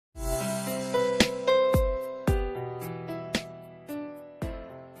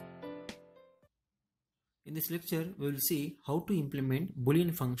In this lecture, we will see how to implement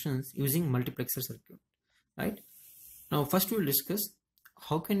Boolean functions using multiplexer circuit. Right now, first we will discuss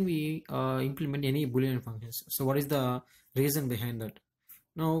how can we implement any Boolean functions. So, what is the reason behind that?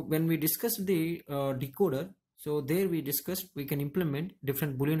 Now, when we discuss the decoder, so there we discussed we can implement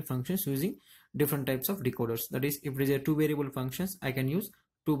different Boolean functions using different types of decoders. That is, if it is a 2 variable functions, I can use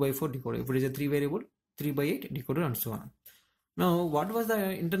 2x4 decoder. If it is a 3 variable, 3x8 decoder, and so on. Now, what was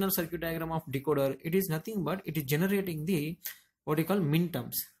the internal circuit diagram of decoder? It is nothing but it is generating the what we call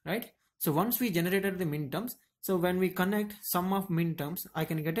minterms, right? So once we generated the minterms, so when we connect sum of minterms, I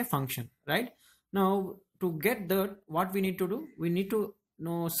can get a function, right? Now, to get that, what we need to do? We need to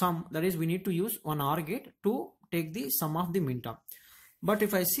know sum. That is, we need to use one OR gate to take the sum of the minterm. But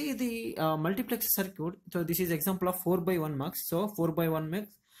if I see the multiplex circuit, so this is example of 4x1 mux. So 4x1 mux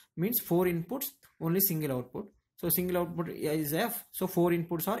means 4 inputs, only single output. So single output is F. So 4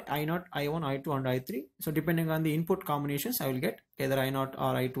 inputs are I0, I1, I2 and I3. So depending on the input combinations, I will get either I0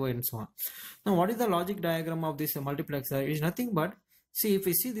 or I2 and so on. Now what is the logic diagram of this multiplexer? It is nothing but, see, if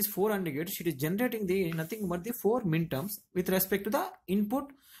we see this 4 AND gates, it is generating the nothing but the 4 minterms with respect to the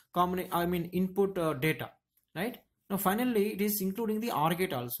input input data, right? Now finally it is including the OR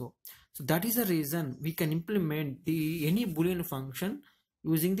gate also. So that is the reason we can implement the any Boolean function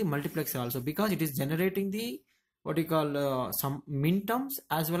using the multiplexer also, because it is generating the what we call some minterms,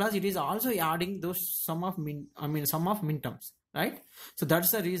 as well as it is also adding those sum of minterms, right? So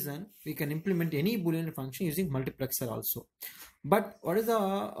that's the reason we can implement any Boolean function using multiplexer also. But what is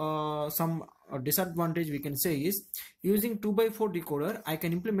the some disadvantage we can say is, using 2x4 decoder I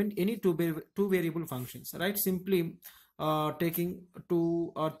can implement any two variable functions, right? Simply taking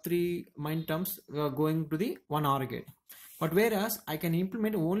 2 or 3 minterms going to the one OR gate. But whereas I can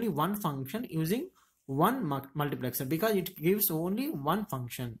implement only one function using one multiplexer, because it gives only one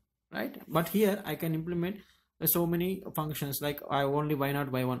function, right? But here I can implement so many functions, like I only y0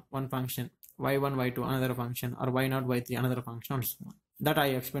 y1 one function, y1 y2 another function, or y0 y3 another function, and so on. That I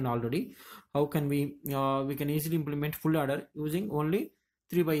explained already. How can we can easily implement full adder using only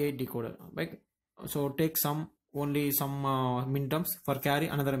 3x8 decoder, right? So take only some minterms for carry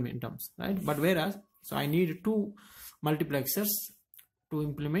another minterms, right? But whereas, so I need 2 multiplexers to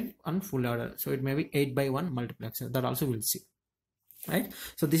implement on full adder. So it may be 8x1 multiplexer. That also we'll see, right?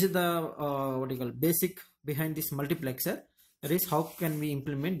 So this is the what you call basic behind this multiplexer. That is, how can we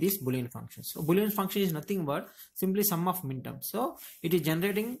implement these Boolean functions? So Boolean function is nothing but simply sum of minterms. So it is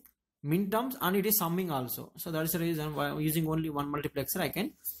generating minterms and it is summing also. So that is the reason why using only one multiplexer I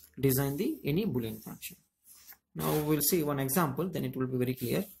can design the any Boolean function. Now we'll see one example, then it will be very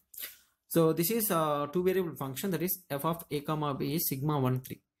clear. So this is a 2 variable function, that is f of a comma b is sigma 1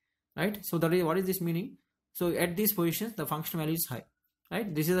 3, right? So that is, what is this meaning? So at these positions the function value is high,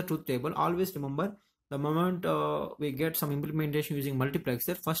 right? This is the truth table. Always remember, the moment we get some implementation using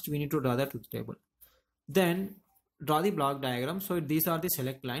multiplexer, first we need to draw the truth table, then draw the block diagram. So these are the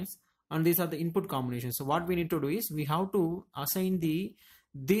select lines and these are the input combinations. So what we need to do is we have to assign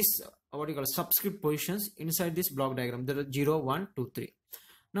this what you call subscript positions inside this block diagram. There are 0 1 2 3.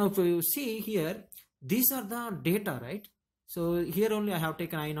 Now if you see here, these are the data, right? So here only I have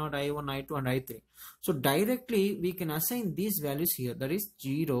taken I0, I1, I2 and I3. So directly we can assign these values here, that is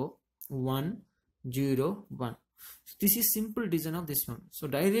 0 1 0 1. So this is simple design of this one. So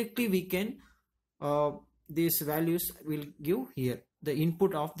directly we can these values will give here the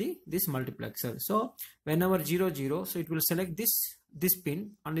input of this multiplexer. So whenever 0 0, so it will select this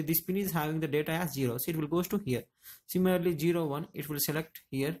pin, and this pin is having the data as 0, so it will goes to here. Similarly 0 1, it will select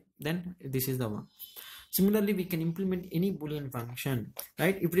here, then this is the one. Similarly we can implement any Boolean function,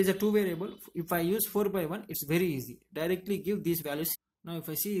 right? If it is a 2 variable, if I use 4x1, it's very easy, directly give these values. Now if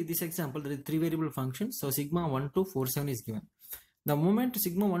I see this example, there is 3 variable function. So sigma 1 2 4 7 is given. The moment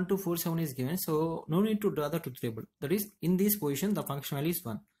sigma 1 2 4 7 is given, so no need to draw the truth table. That is, in this position the function value is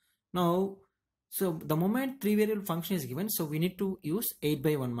 1. Now so the moment 3 variable function is given, so we need to use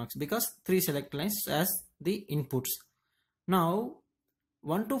 8x1 mux, because 3 select lines as the inputs. Now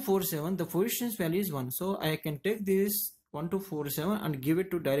 1 2 4 7, the positions value is 1. So I can take this 1 2 4 7 and give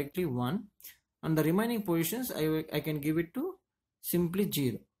it to directly 1, and the remaining positions I can give it to simply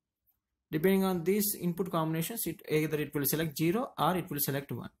 0. Depending on these input combinations, either it will select 0 or it will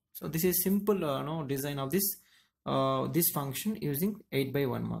select 1. So this is simple design of this function using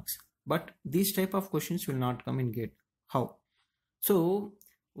 8x1 mux. But these type of questions will not come in GATE. How? So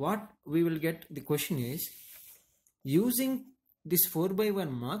what we will get, the question is, using this 4x1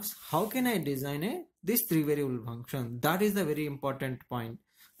 mux, how can I design this 3 variable function? That is the very important point,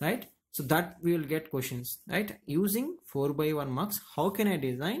 right? So that we will get questions, right? Using 4 by 1 mux, how can I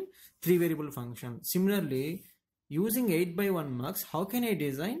design 3 variable function? Similarly, using 8 by 1 mux, how can I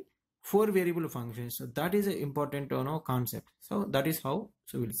design 4 variable functions? So that is an important concept. So that is how,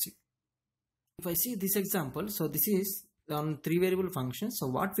 so we'll see. If I see this example, so this is on 3 variable function. So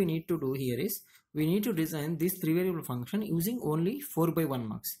what we need to do here is we need to design this 3 variable function using only 4 by 1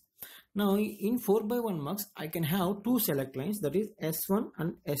 mux. Now in 4 by 1 mux, I can have two select lines, that is S1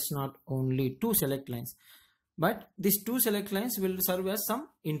 and S0 only, two select lines. But these two select lines will serve as some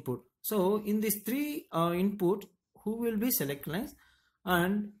input. So in these three input, who will be select lines,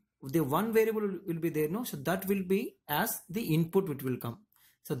 and the one variable will be there, no? So that will be as the input which will come.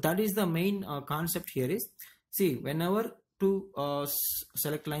 So that is the main concept here is, see, whenever two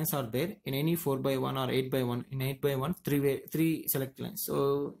select lines are there in any 4 by 1 or 8 by 1, in 8 by 1, three select lines.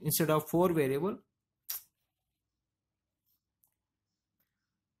 So instead of 4 variable,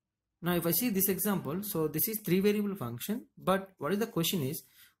 now if I see this example, so this is 3 variable function, but what is the question is,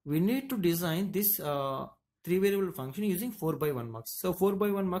 we need to design this 3 variable function using 4 by 1 mux. So 4 by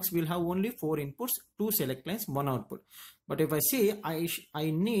 1 mux will have only 4 inputs, 2 select lines, 1 output. But if I say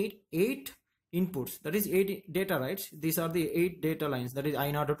I need 8 inputs, that is 8 data, right? These are the 8 data lines, that is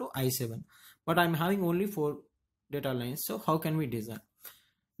I0 to I7, but I'm having only 4 data lines. So how can we design?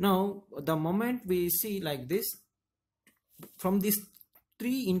 Now the moment we see like this, from these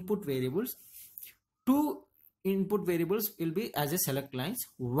 3 input variables, 2 input variables will be as a select lines,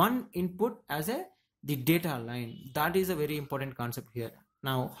 1 input as the data line. That is a very important concept here.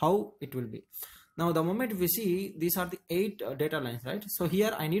 Now how it will be? Now the moment we see these are the 8 data lines, right? So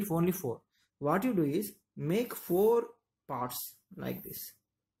here I need only 4. What you do is make 4 parts like this.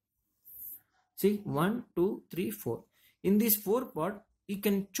 See, 1, 2, 3, 4. In this 4 part, you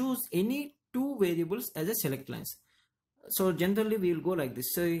can choose any 2 variables as a select lines. So generally we will go like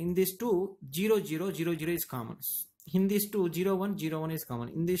this. So in this 2, 0, 0, 0, 0 is common. In this 2, 0, 1, 0, 1 is common.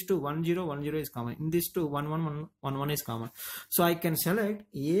 In this 2, 1, 0, 1, 0 is common. In this 2, 1, 1, 1, 1, 1 is common. So I can select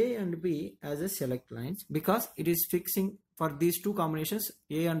A and B as a select lines because it is fixing for these two combinations.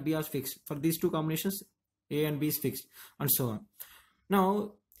 A and B are fixed. For these two combinations, A and B is fixed, and so on.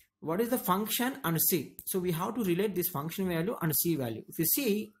 Now, what is the function and C? So we have to relate this function value and C value. If you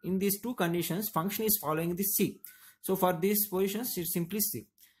see in these two conditions, function is following the C. So for these positions, it's simply C.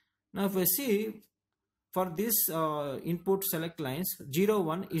 Now if I see for this input select lines, 0,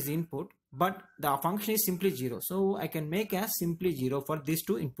 1 is input, but the function is simply 0. So I can make as simply 0 for these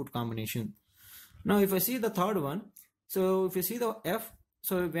two input combination. Now if I see the third one, so if you see the F,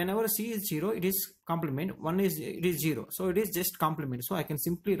 so whenever C is 0, it is complement, it is 0. So it is just complement. So I can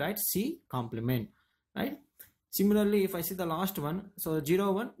simply write C complement, right? Similarly, if I see the last one, so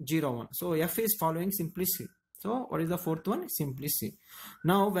 0, 1, 0, 1. So F is following simply C. So what is the fourth one? Simply C.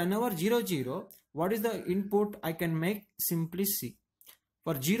 Now whenever 0, 0, what is the input? I can make simply C.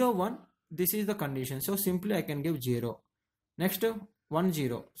 For 0, 1, this is the condition. So simply I can give 0. Next 1,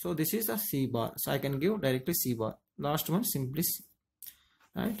 0. So this is a C bar. So I can give directly C bar. Last one simply C.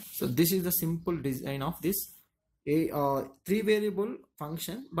 Right. So this is the simple design of this 3 variable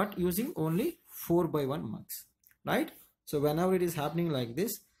function, but using only 4 by 1 mux. Right. So whenever it is happening like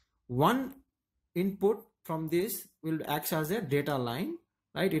this, one input from this will act as a data line,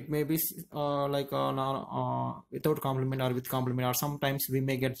 right? It may be without complement or with complement, or sometimes we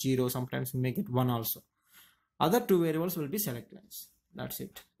may get 0, sometimes we may get 1 also. Other 2 variables will be select lines. That's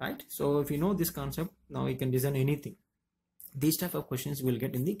it, right? So if you know this concept, now you can design anything. These type of questions will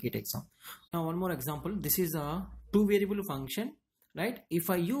get in the GATE exam. Now one more example. This is a 2 variable function, right? If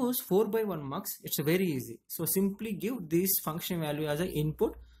I use 4 by 1 mux, it's very easy. So simply give this function value as an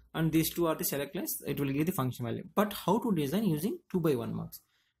input, and these 2 are the select lines. It will give the function value. But how to design using 2 by 1 mux?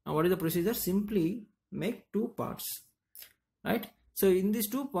 Now what is the procedure? Simply make 2 parts, right? So in this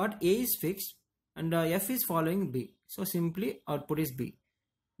 2 part, A is fixed and F is following B. So simply output is B.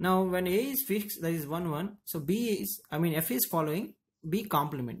 Now when A is fixed, that is 1, 1. So F is following B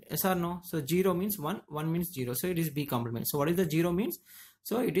complement. Yes or no? So 0 means 1, 1 means 0. So it is B complement. So what is the 0 means?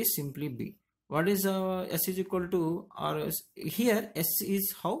 So it is simply B. What is S is equal to, or here S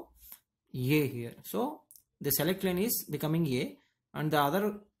is how? A here. So the select line is becoming A, and the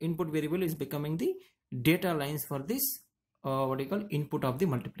other input variable is becoming the data lines for this input of the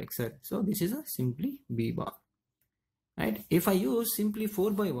multiplexer. So this is a simply B bar, right? If I use simply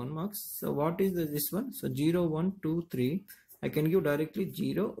 4 by 1 mux, so what is this one? So 0, 1, 2, 3. I can give directly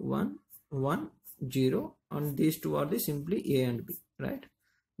 0, 1, 1, 0, and these 2 are the simply A and B, right?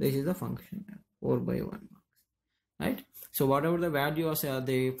 This is the function 4 by 1 mux, right? So whatever the value of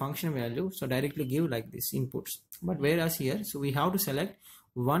the function value, so directly give like this inputs. But whereas here, so we have to select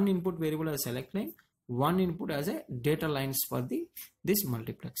one input variable as select line, one input as a data lines for this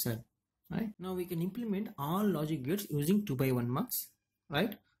multiplexer. Right, now we can implement all logic gates using 2x1 mux,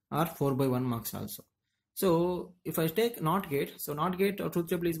 right, or 4x1 mux also. So if I take NOT gate, so NOT gate or truth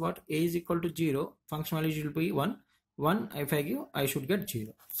table is what? A is equal to 0, function value should be 1. If I give, I should get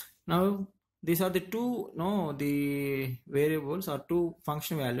 0. Now these are the the variables or two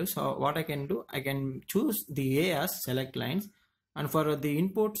function values. So what I can do, I can choose the A as select lines, and for the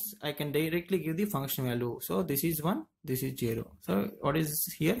inputs I can directly give the function value. So this is 1, this is 0. So what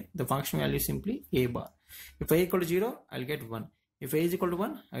is here? The function value is simply A bar. If A equal to 0, I'll get 1. If A is equal to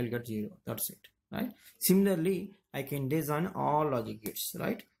 1, I will get 0. That's it. Right. Similarly, I can design all logic gates.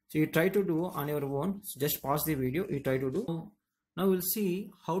 Right. So you try to do on your own. So just pause the video. You try to do. Now we'll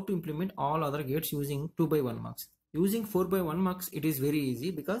see how to implement all other gates using 2x1 mux. Using 4x1 mux, it is very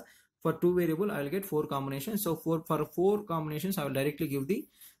easy because for 2 variable I will get 4 combinations. So for 4 combinations I will directly give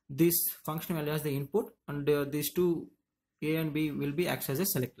this function value as the input, and these two A and B will be acts as a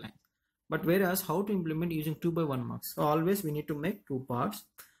select line. But whereas how to implement using 2x1 mux, so always we need to make 2 parts,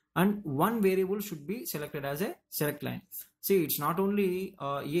 and one variable should be selected as a select line. See, it's not only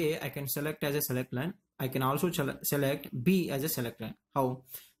A I can select as a select line, I can also select B as a select line. How?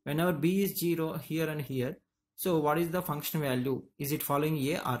 Whenever B is 0 here and here, so what is the function value? Is it following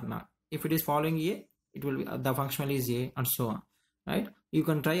A or not? If it is following A, it will be the function value is A, and so on. Right? You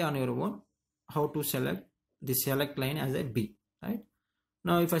can try on your own how to select the select line as a B. Right?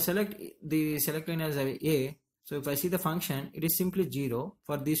 Now if I select the select line as A, so if I see the function, it is simply 0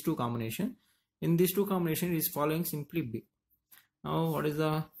 for these two combinations. In these two combinations, it is following simply B. Now what is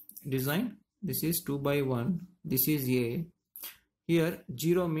the design? This is 2x1. This is A. Here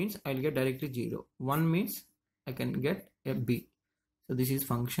 0 means I will get directly 0. 1 means I can get a B. So this is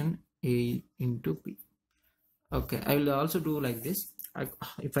function A into B. Okay, I will also do like this.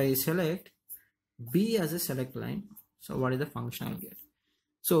 If I select B as a select line, so what is the function I will get?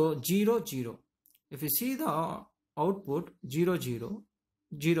 So 0, 0. If you see the output 0, 0,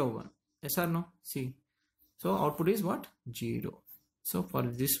 0, 1. Yes or no? See. So output is what? 0. So for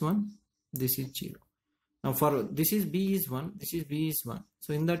this one, this is 0. Now for this is B is 1, this is B is 1.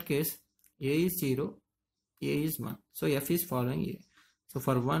 So in that case, A is 0, A is 1. So F is following A. So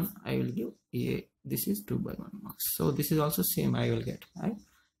for 1, I will give A. This is 2x1 mux. So this is also same I will get. Right?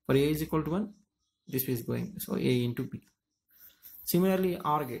 For A is equal to 1, this is going. So A into B. Similarly,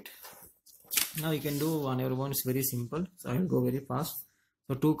 OR gate. Now you can do on your own. It's very simple. So I will go very fast.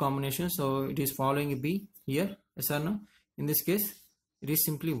 So 2 combinations. So it is following B here. Yes or no? In this case, it is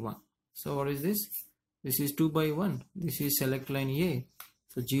simply 1. So what is this? This is 2x1. This is select line A.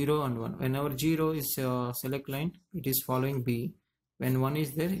 So 0 and 1. Whenever 0 is select line, it is following B. When 1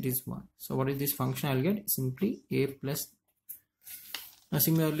 is there, it is 1. So what is this function I will get? Simply A plus. Now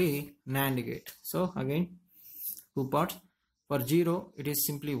similarly, NAND gate. So again, 2 parts. For 0, it is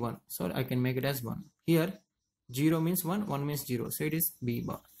simply 1. So I can make it as 1. Here, 0 means 1, 1 means 0. So it is B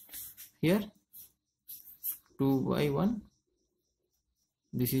bar. Here, 2x1.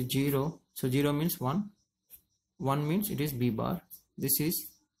 This is 0. So 0 means 1. 1 means it is B bar. This is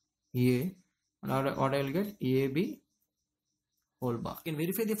A. And what I will get? AB whole bar. You can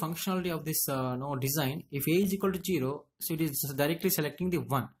verify the functionality of this design. If A is equal to 0, so it is directly selecting the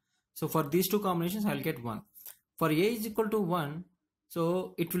 1. So for these two combinations, I will get 1. For A is equal to 1,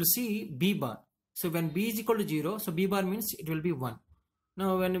 so it will see B bar. So when B is equal to 0, so B bar means it will be 1.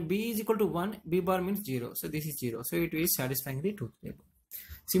 Now when B is equal to 1, B bar means 0. So this is 0. So it is satisfying the truth table.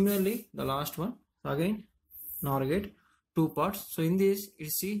 Similarly, the last one, again, NOR gate, 2 parts. So in this, you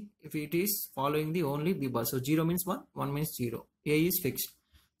see if it is following the only B bar. So 0 means 1, 1 means 0. A is fixed.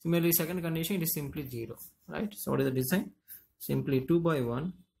 Similarly, second condition, it is simply 0. Right? So what is the design? Simply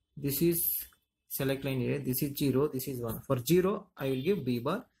 2x1. This is select line A, this is 0, this is 1. For 0, I will give B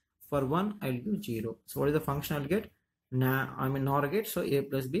bar. For 1, I will give 0. So what is the function I will get? NOR gate, so A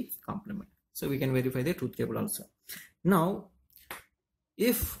plus B complement. So we can verify the truth table also. Now,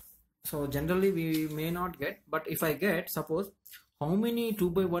 so generally we may not get, but if I get, suppose, how many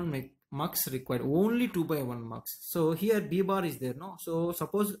 2x1 mux required? Only 2x1 mux. So here B bar is there, no? So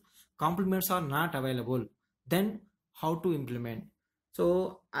suppose complements are not available, then how to implement?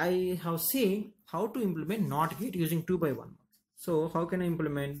 So I have seen how to implement NOT gate using 2x1 mux. So how can I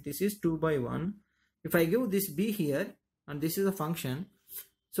implement? This is 2x1. If I give this B here, and this is a function,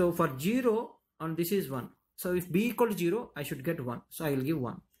 so for 0, and this is 1. So if B equal to 0, I should get 1. So I will give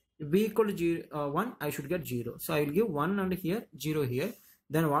 1. If B equal to 1, I should get 0. So I will give 1 and here, 0 here.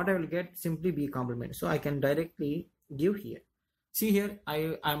 Then what I will get? Simply B complement. So I can directly give here. See here,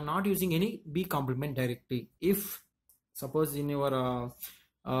 I am not using any B complement directly. If suppose in your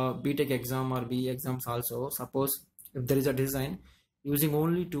BTech exam or BE exams also. Suppose if there is a design using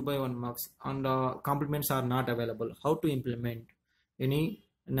only 2 by 1 marks and complements are not available, how to implement any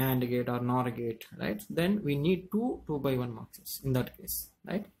NAND gate or NOR gate, right? Then we need two 2 by 1 marks in that case,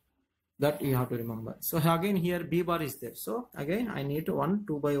 right? That you have to remember. So again here B bar is there. So again I need one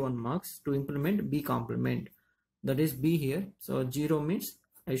 2 by 1 marks to implement B complement. That is B here. So 0 means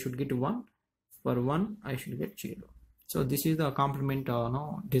I should get 1. For 1 I should get 0. So this is the complement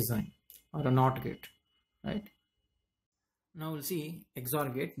no, design or a NOT gate, right? Now we'll see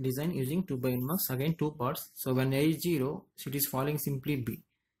XOR gate design using 2 by 1 marks. Again two parts. So when A is 0, so it is following simply B.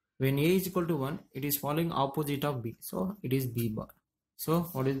 When A is equal to 1, it is following opposite of B. So it is B bar. So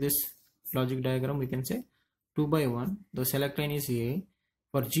what is this logic diagram? We can say 2 by 1. The select line is A.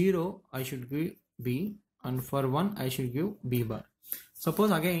 For 0, I should give B. And for 1, I should give B bar.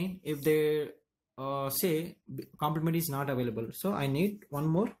 Suppose again, if they say complement is not available. So I need one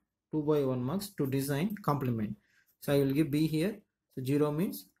more 2 by 1 marks to design complement. So I will give B here. So 0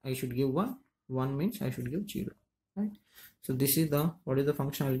 means I should give 1. 1 means I should give 0. Right? So this is the, what is the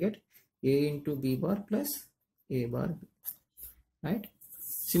function I will get? A into B bar plus A bar B. Right?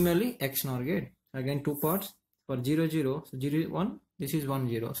 Similarly, XNOR gate. Again two parts. For 0, 0. So 0, 1. This is 1,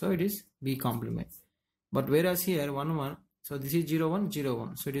 0. So it is B complement. But whereas here 1, 1. So this is 0, 1, 0,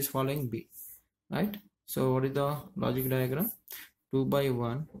 1. So it is following B. Right? So what is the logic diagram? 2 by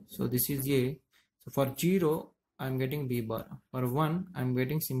 1. So this is A. So for 0, I am getting B bar. For 1, I am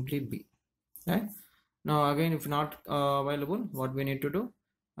getting simply B. Right? Now again, if not available, what we need to do?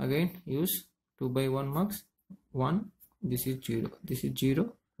 Again, use 2 by 1 marks. 1. This is 0. This is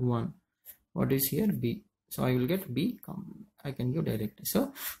 0, 1. What is here? B. So I will get B. I can give directly.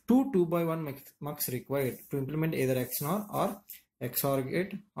 So 2 by 1 marks required to implement either XNOR or XOR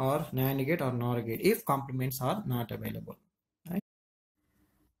gate or NAND gate or NOR gate if complements are not available. Right?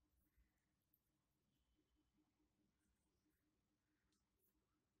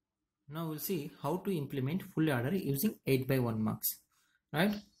 Now we'll see how to implement full adder using 8 by 1 marks.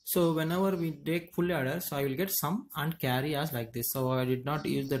 Right? So whenever we take full adder, so I will get sum and carry as like this. So I did not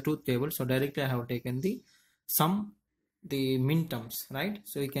use the truth table. So directly I have taken the sum, the min terms, right?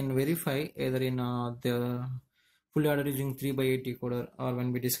 So you can verify either in the full adder using 3 by 8 decoder or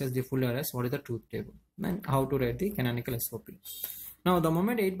when we discuss the full adders, what is the truth table and how to write the canonical SOP. Now the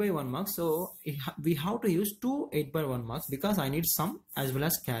moment 8 by 1 marks, so we have to use two 8 by 1 marks because I need sum as well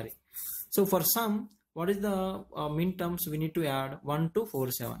as carry. So for sum, what is the min terms we need to add? 1, 2,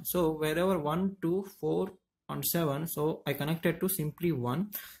 4, 7. So wherever 1, 2, 4 and 7, so I connected to simply 1.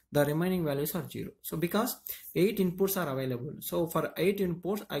 The remaining values are 0. So because 8 inputs are available, so for 8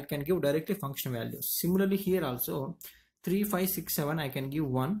 inputs I can give directly function values. Similarly here also 3, 5, 6, 7 I can give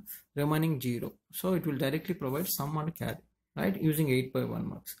 1, remaining 0. So it will directly provide sum and carry, right, using 8 by 1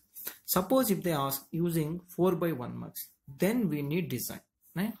 marks. Suppose if they ask using 4 by 1 marks, then we need design.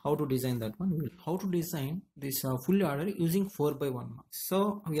 Right? How to design that one? How to design this full adder using 4 by 1 marks.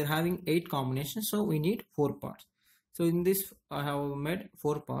 So we are having 8 combinations, so we need 4 parts. So in this I have made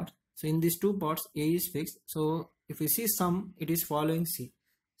 4 parts. So in these 2 parts A is fixed. So if we see sum, it is following C.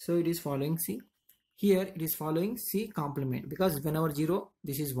 So it is following C. Here it is following C complement because whenever 0,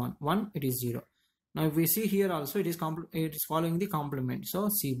 this is 1. 1 it is 0. Now if we see here also it is following the complement. So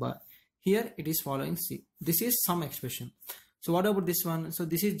C bar. Here it is following C. This is sum expression. So what about this one? So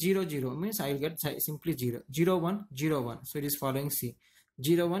this is 0, 0 means I will get simply 0. 0, 1, 0, 1. So it is following C.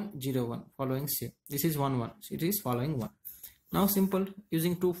 0, 1, 0, 1 following C. This is 1, 1. So it is following 1. Now simple,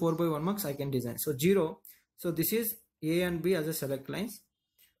 using 2 4 by 1 marks I can design. So 0. So this is A and B as a select lines.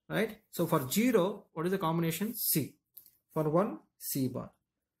 Right. So for 0, what is the combination? C. For 1, C bar.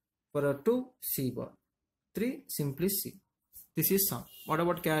 For 2, C bar. 3, simply C. This is sum. What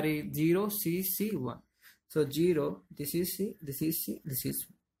about carry? 0, C, C, 1. So 0, this is C, this is C, this is.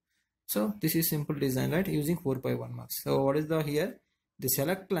 So this is simple design, right? Using 4 by 1 marks. So what is the here? The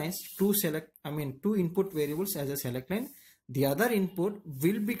select lines, two input variables as a select line. The other input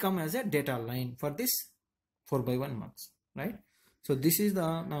will become as a data line for this 4 by 1 marks, right? So this is the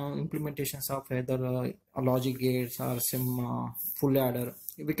implementations of either logic gates or some full adder.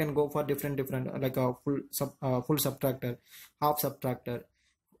 We can go for different like a full subtractor, half subtractor,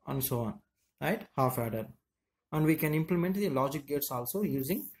 and so on, right? Half adder. And we can implement the logic gates also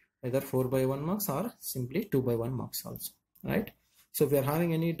using either 4 by 1 marks or simply 2 by 1 marks also, right? So if you are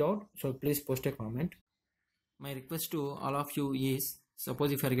having any doubt, so please post a comment. My request to all of you is,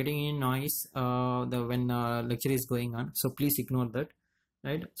 suppose if you are getting any noise when lecture is going on, so please ignore that,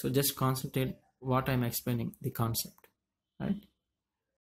 right? So just concentrate what I am explaining, the concept, right?